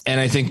 Mm-hmm. And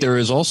I think there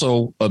is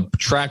also a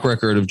track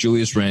record of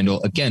Julius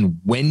Randle, again,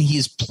 when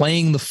he's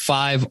playing the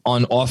 5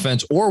 on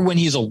offense or when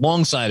he's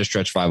alongside a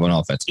stretch 5 on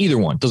offense, either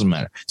one, doesn't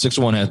matter. 6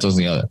 on one, half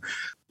dozen the other.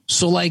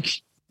 So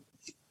like,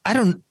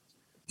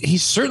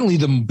 he's certainly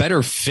the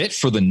better fit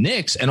for the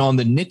Knicks, and on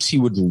the Knicks, he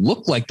would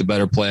look like the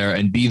better player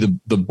and be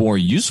the more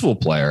useful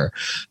player.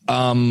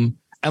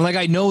 And like,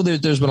 I know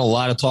that there's been a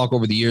lot of talk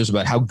over the years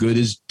about how good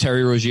is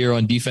Terry Rozier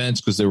on defense,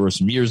 because there were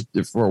some years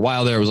for a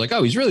while there, it was like,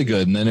 oh, he's really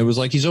good. And then it was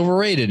like, he's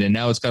overrated. And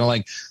now it's kind of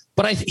like,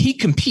 but he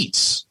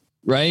competes,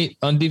 right?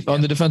 On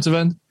the defensive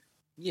end.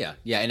 Yeah.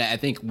 And I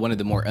think one of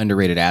the more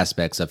underrated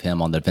aspects of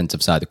him on the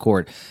defensive side of the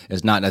court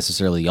is not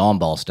necessarily the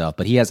on-ball stuff,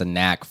 but he has a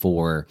knack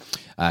for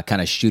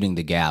kind of shooting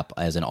the gap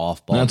as an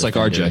off-ball That's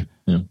defender. Like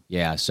RJ.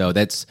 Yeah, so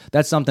that's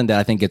something that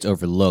I think gets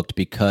overlooked,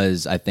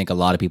 because I think a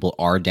lot of people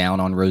are down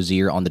on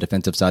Rozier on the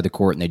defensive side of the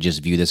court, and they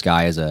just view this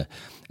guy as a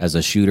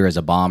shooter, as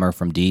a bomber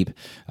from deep.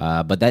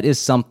 But that is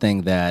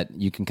something that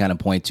you can kind of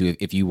point to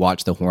if you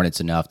watch the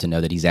Hornets enough to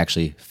know that he's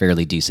actually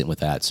fairly decent with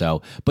that.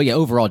 So, but yeah,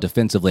 overall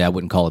defensively, I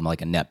wouldn't call him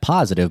like a net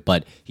positive,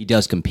 but he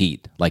does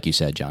compete, like you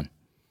said, John.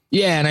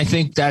 Yeah, and I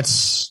think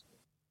that's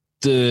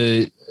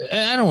I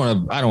don't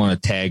want to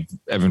tag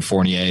Evan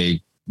Fournier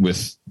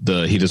with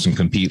the he doesn't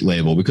compete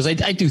label, because I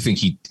do think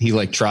he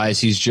like tries.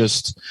 He's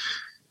just,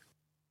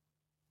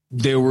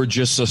 there were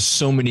just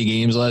so many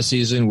games last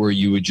season where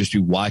you would just be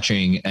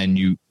watching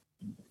and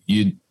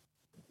it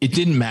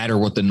didn't matter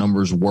what the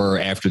numbers were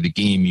after the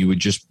game. You would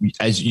just,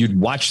 as you'd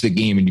watch the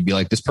game and you'd be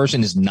like, this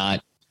person is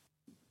not,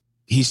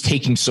 he's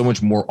taking so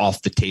much more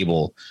off the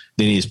table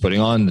than he's putting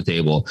on the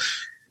table.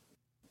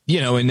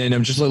 And then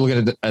I'm just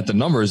looking at the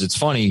numbers. It's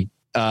funny.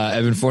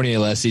 Evan Fournier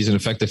last season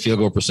effective field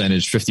goal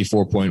percentage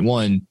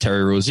 54.1.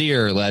 Terry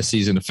Rozier last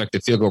season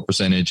effective field goal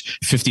percentage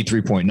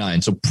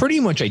 53.9. So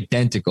pretty much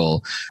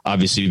identical.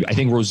 Obviously, I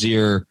think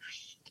Rozier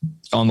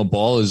on the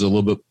ball is a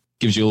little bit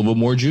gives you a little bit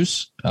more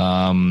juice.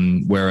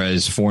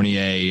 Whereas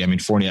Fournier,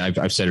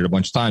 I've said it a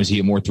bunch of times, he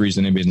hit more threes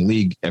than anybody in the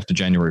league after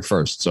January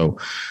 1st. So,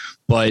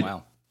 but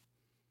wow.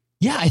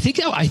 Yeah, I think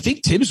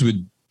Tibbs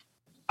would.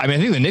 I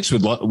think the Knicks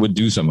would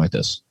do something like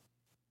this.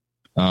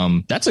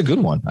 That's a good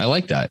one. I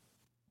like that.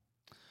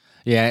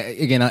 Yeah,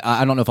 again,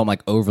 I don't know if I'm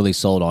like overly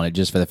sold on it,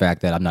 just for the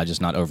fact that I'm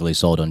not overly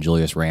sold on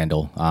Julius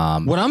Randle.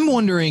 What I'm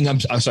wondering, I'm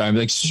sorry, I'm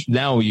like,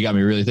 now you got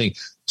me really thinking.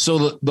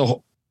 So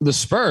the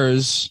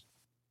Spurs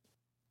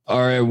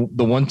are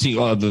the one team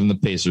other than the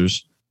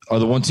Pacers are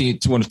the one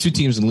of two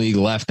teams in the league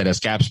left that has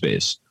cap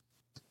space,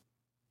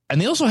 and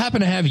they also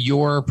happen to have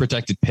your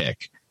protected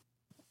pick.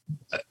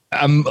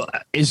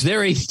 Is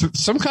there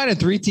some kind of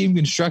 3-team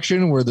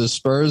construction where the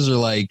Spurs are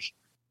like,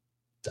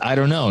 I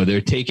don't know, they're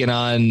taking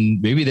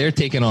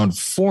on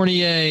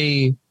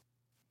Fournier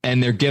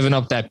and they're giving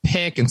up that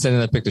pick and sending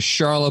that pick to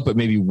Charlotte, but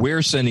maybe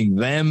we're sending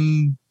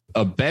them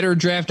a better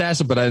draft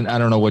asset, but I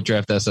don't know what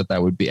draft asset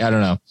that would be. I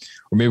don't know.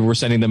 Or maybe we're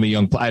sending them a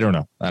young, I don't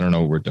know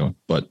what we're doing,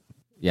 but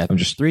yeah, I'm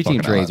just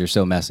 3-team trades are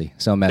so messy,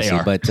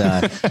 but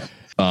John,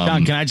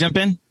 can I jump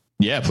in?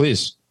 Yeah,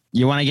 please.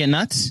 You want to get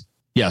nuts?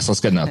 Yes, let's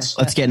get nuts.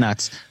 Let's get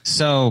nuts.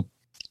 So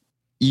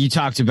you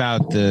talked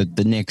about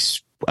the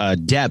Knicks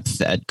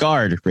depth at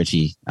guard,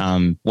 Richie.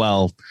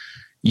 Well,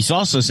 you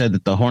also said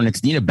that the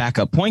Hornets need a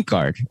backup point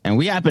guard, and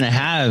we happen to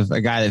have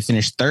a guy that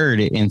finished third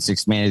in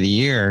Sixth Man of the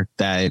Year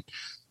that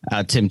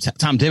Tom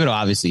Thibodeau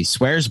obviously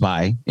swears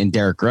by in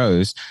Derrick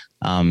Rose.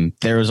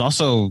 There was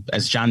also,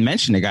 as John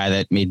mentioned, a guy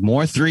that made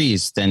more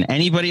threes than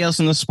anybody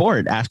else in the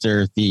sport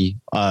after the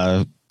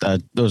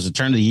was the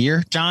turn of the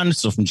year, John.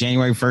 So from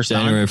January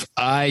 1st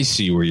I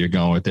see where you're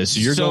going with this.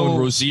 So you're going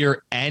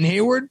Rozier and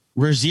Hayward?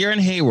 Rozier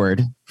and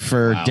Hayward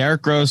for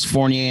Derrick Rose,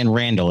 Fournier, and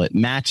Randall. It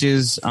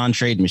matches on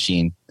Trade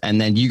Machine. And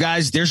then you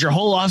guys, there's your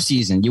whole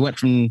offseason. You went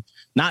from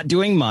not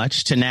doing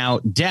much to now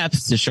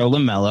depth to show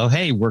LaMelo,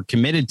 hey, we're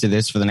committed to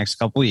this for the next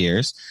couple of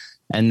years.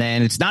 And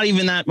then it's not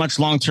even that much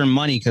long-term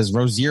money because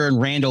Rozier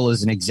and Randall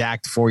is an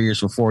exact 4 years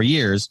for 4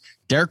 years.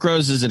 Derrick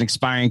Rose is an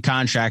expiring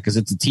contract because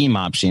it's a team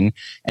option.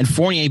 And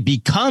Fournier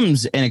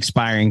becomes an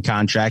expiring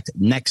contract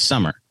next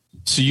summer.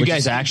 So you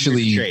guys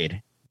actually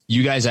trade.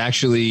 You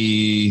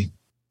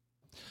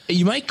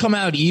might come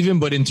out even,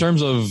 but in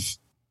terms of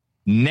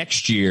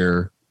next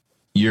year,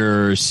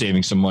 you're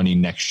saving some money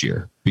next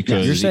year.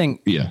 Because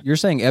you're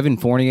saying Evan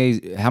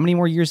Fournier, how many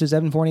more years does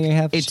Evan Fournier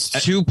have? It's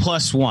 2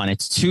 + 1.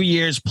 It's 2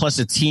 years plus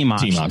a team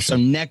option. So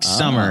next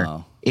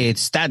summer,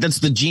 it's that's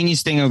the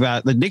genius thing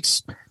about the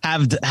Knicks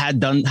have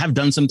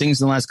done some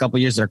things in the last couple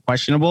of years that are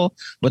questionable,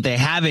 but they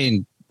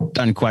haven't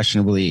done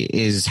questionably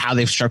is how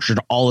they've structured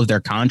all of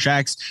their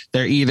contracts.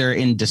 They're either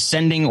in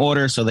descending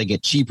order, so they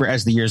get cheaper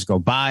as the years go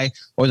by,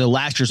 or the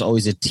last year's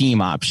always a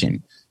team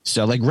option.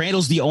 So like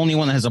Randall's the only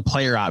one that has a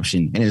player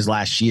option in his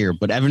last year,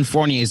 but Evan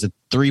Fournier is a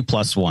 3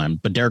 + 1,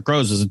 but Derrick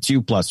Rose is a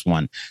 2 +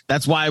 1.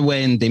 That's why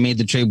when they made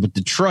the trade with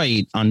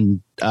Detroit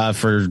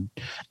for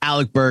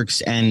Alec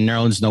Burks and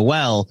Nerlens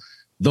Noel,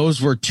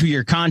 those were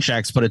 2-year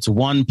contracts, but it's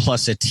 1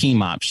 plus a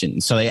team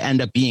option. So they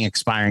end up being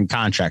expiring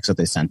contracts that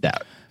they sent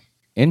out.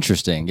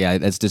 Interesting. Yeah,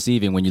 that's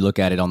deceiving when you look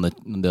at it on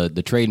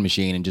the trade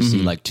machine and just see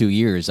like 2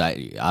 years.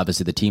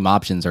 Obviously, the team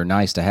options are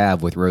nice to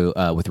have with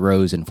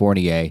Rose and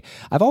Fournier.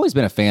 I've always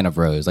been a fan of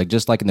Rose,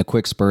 just in the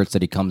quick spurts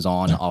that he comes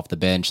on off the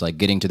bench, like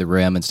getting to the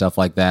rim and stuff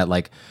like that.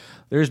 Like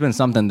there's been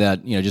something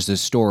that, just a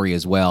story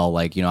as well,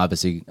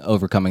 obviously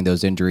overcoming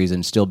those injuries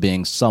and still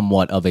being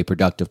somewhat of a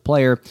productive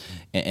player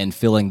and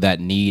filling that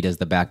need as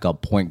the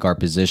backup point guard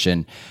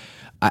position.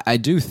 I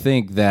do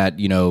think that,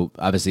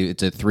 obviously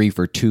it's a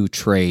 3-for-2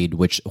 trade,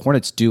 which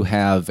Hornets do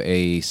have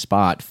a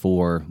spot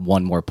for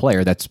one more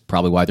player. That's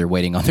probably why they're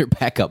waiting on their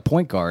backup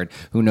point guard.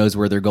 Who knows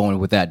where they're going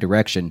with that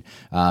direction.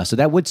 So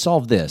that would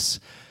solve this.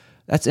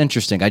 That's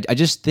interesting. I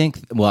just think,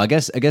 I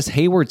guess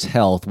Hayward's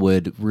health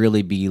would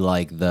really be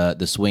like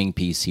the swing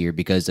piece here,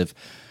 because if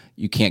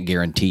you can't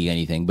guarantee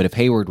anything, but if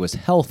Hayward was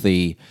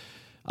healthy,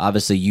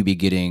 obviously you'd be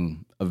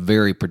getting a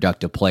very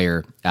productive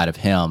player out of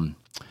him.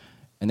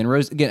 And then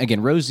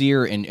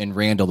Rozier and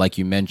Randall, like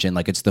you mentioned,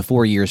 it's the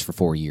 4 years for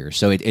 4 years.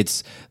 So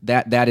it's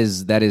that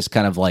is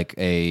kind of like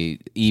a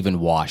even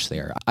wash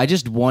there. I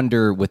just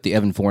wonder with the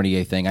Evan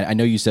Fournier thing. I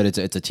know you said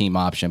it's a team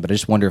option, but I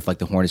just wonder if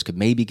the Hornets could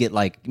maybe get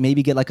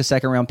a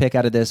second round pick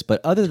out of this.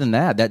 But other than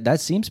that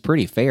seems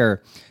pretty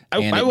fair.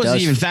 I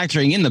wasn't even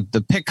factoring in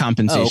the pick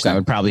compensation. I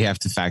would probably have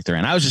to factor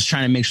in. I was just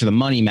trying to make sure the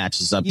money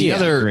matches up. The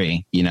other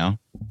three,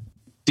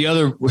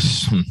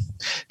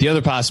 The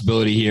other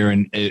possibility here,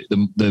 and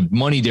the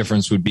money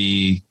difference would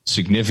be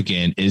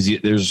significant, is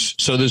there's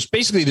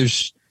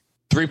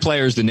 3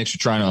 players the Knicks are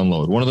trying to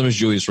unload. One of them is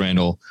Julius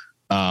Randle.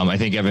 I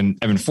think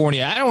Evan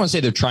Fournier. I don't want to say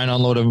they're trying to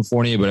unload Evan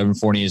Fournier, but Evan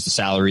Fournier is the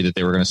salary that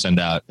they were going to send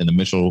out in the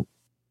Mitchell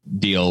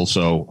deal.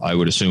 So I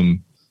would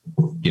assume,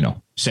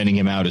 sending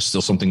him out is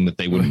still something that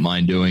they wouldn't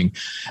mind doing.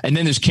 And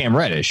then there's Cam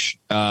Reddish,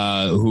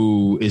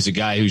 who is a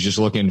guy who's just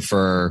looking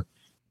for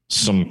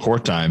some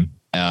court time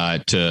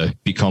to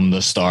become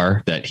the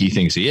star that he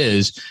thinks he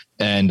is.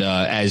 And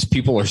as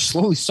people are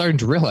slowly starting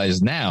to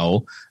realize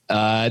now,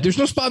 there's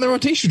no spot in the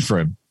rotation for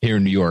him here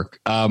in New York.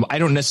 I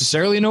don't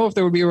necessarily know if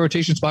there would be a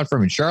rotation spot for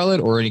him in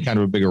Charlotte or any kind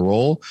of a bigger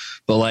role.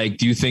 But like,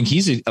 do you think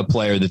he's a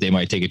player that they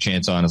might take a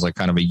chance on as like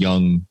kind of a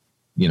young,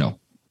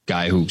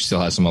 guy who still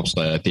has some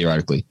upside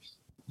theoretically?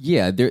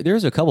 Yeah,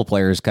 there's a couple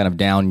players kind of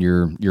down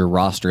your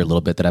roster a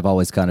little bit that I've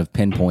always kind of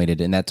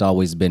pinpointed, and that's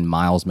always been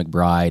Miles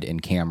McBride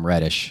and Cam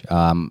Reddish.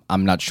 I'm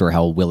not sure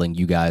how willing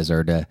you guys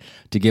are to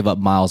give up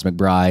Miles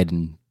McBride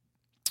and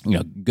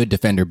good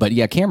defender. But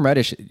yeah, Cam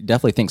Reddish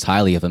definitely thinks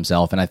highly of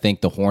himself. And I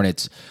think the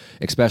Hornets,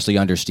 especially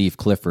under Steve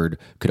Clifford,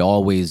 could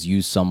always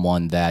use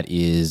someone that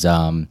is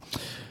a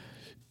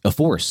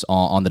force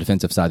on the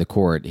defensive side of the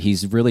court.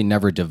 He's really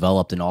never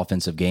developed an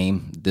offensive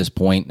game at this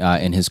point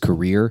in his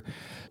career.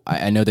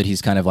 I know that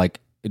he's kind of like,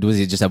 does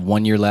he just have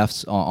 1 year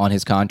left on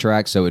his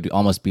contract? So it'd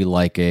almost be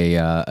like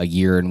a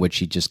year in which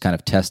he just kind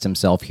of test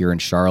himself here in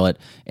Charlotte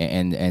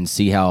and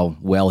see how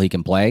well he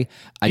can play.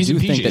 He's in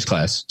PJ's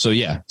class. So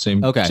yeah,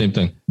 same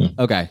thing. Yeah.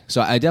 Okay.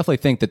 So I definitely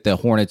think that the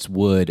Hornets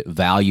would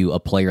value a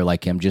player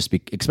like him,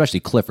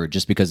 especially Clifford,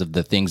 just because of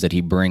the things that he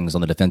brings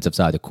on the defensive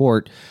side of the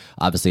court.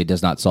 Obviously, it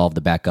does not solve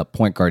the backup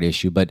point guard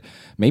issue, but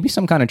maybe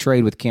some kind of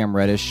trade with Cam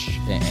Reddish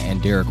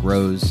and Derrick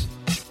Rose.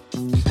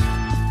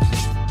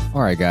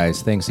 All right,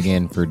 guys, thanks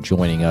again for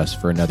joining us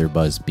for another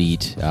Buzz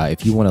Beat.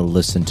 If you want to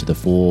listen to the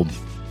full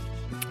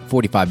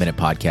 45-minute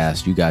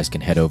podcast, you guys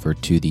can head over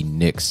to the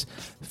Knicks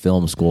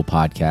Film School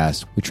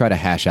podcast. We try to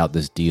hash out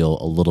this deal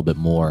a little bit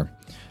more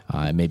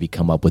and maybe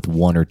come up with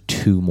one or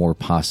two more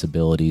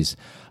possibilities.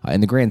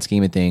 In the grand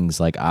scheme of things,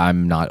 like,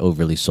 I'm not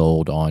overly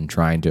sold on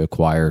trying to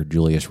acquire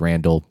Julius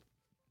Randle.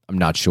 I'm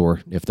not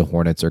sure if the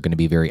Hornets are going to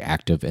be very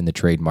active in the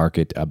trade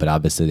market, but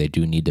obviously they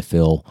do need to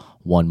fill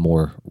one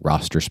more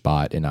roster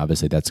spot, and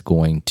obviously that's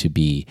going to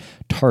be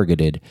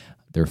targeted,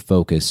 their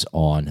focus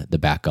on the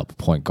backup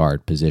point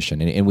guard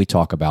position. And we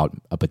talk about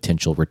a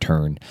potential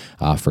return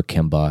for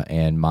Kemba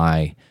and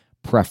my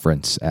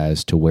preference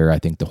as to where I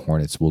think the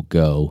Hornets will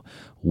go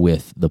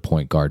with the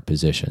point guard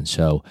position.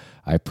 So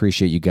I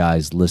appreciate you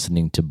guys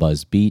listening to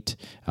Buzz Beat,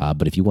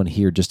 but if you want to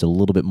hear just a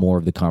little bit more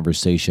of the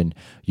conversation,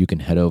 you can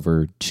head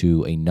over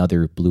to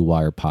another Blue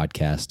Wire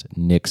podcast,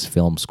 Knicks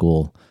Film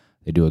School.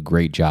 They do a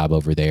great job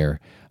over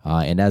there.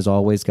 And as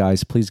always,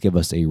 guys, please give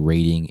us a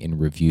rating and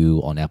review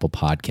on Apple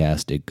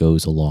Podcast. It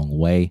goes a long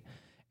way.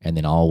 And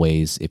then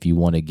always, if you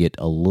want to get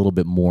a little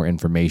bit more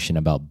information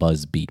about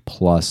Buzz Beat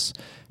Plus,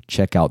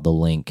 check out the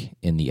link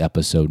in the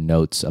episode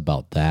notes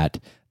about that.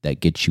 That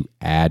gets you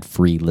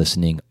ad-free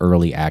listening,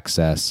 early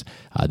access.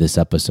 This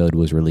episode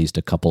was released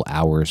a couple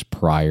hours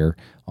prior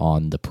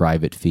on the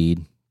private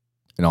feed.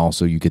 And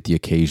also you get the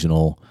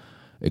occasional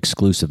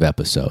exclusive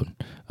episode.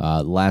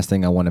 Last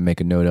thing I want to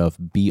make a note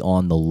of, be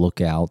on the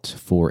lookout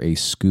for a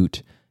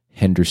Scoot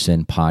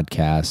Henderson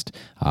podcast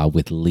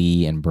with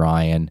Lee and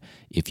Brian.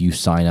 If you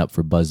sign up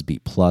for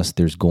BuzzBeat Plus,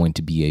 there's going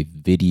to be a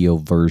video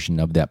version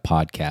of that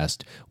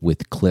podcast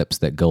with clips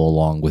that go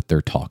along with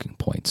their talking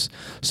points.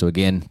 So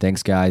again,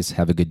 thanks guys.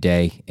 Have a good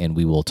day, and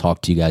we will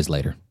talk to you guys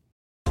later.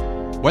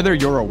 Whether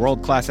you're a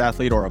world-class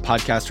athlete or a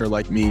podcaster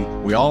like me,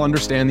 we all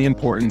understand the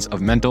importance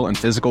of mental and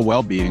physical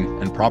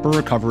well-being and proper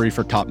recovery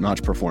for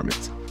top-notch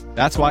performance.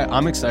 That's why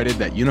I'm excited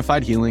that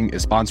Unified Healing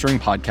is sponsoring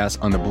podcasts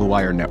on the Blue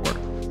Wire Network.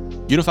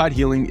 Unified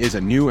Healing is a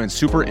new and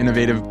super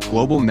innovative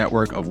global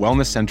network of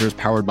wellness centers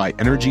powered by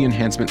Energy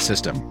Enhancement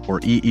System,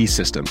 or EE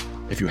System.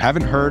 If you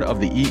haven't heard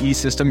of the EE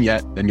System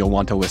yet, then you'll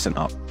want to listen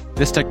up.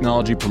 This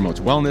technology promotes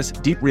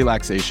wellness, deep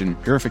relaxation,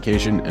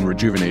 purification, and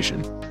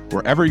rejuvenation.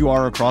 Wherever you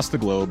are across the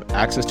globe,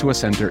 access to a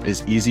center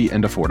is easy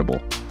and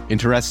affordable.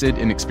 Interested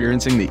in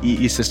experiencing the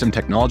EE System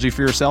technology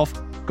for yourself?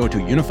 Go to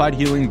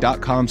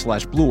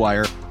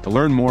unifiedhealing.com/bluewire to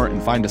learn more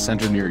and find a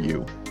center near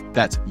you.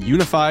 That's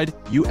unified,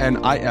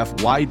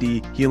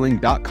 UNIFYD,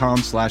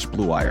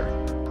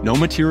 healing.com/bluewire. No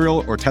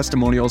material or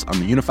testimonials on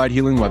the Unified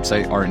Healing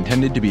website are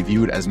intended to be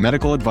viewed as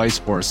medical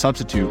advice or a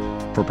substitute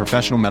for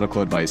professional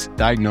medical advice,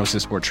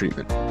 diagnosis, or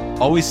treatment.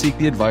 Always seek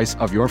the advice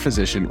of your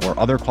physician or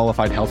other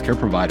qualified healthcare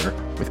provider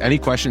with any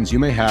questions you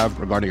may have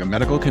regarding a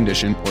medical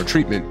condition or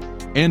treatment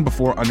and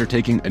before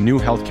undertaking a new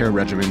healthcare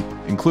regimen,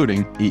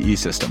 including EE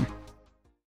System.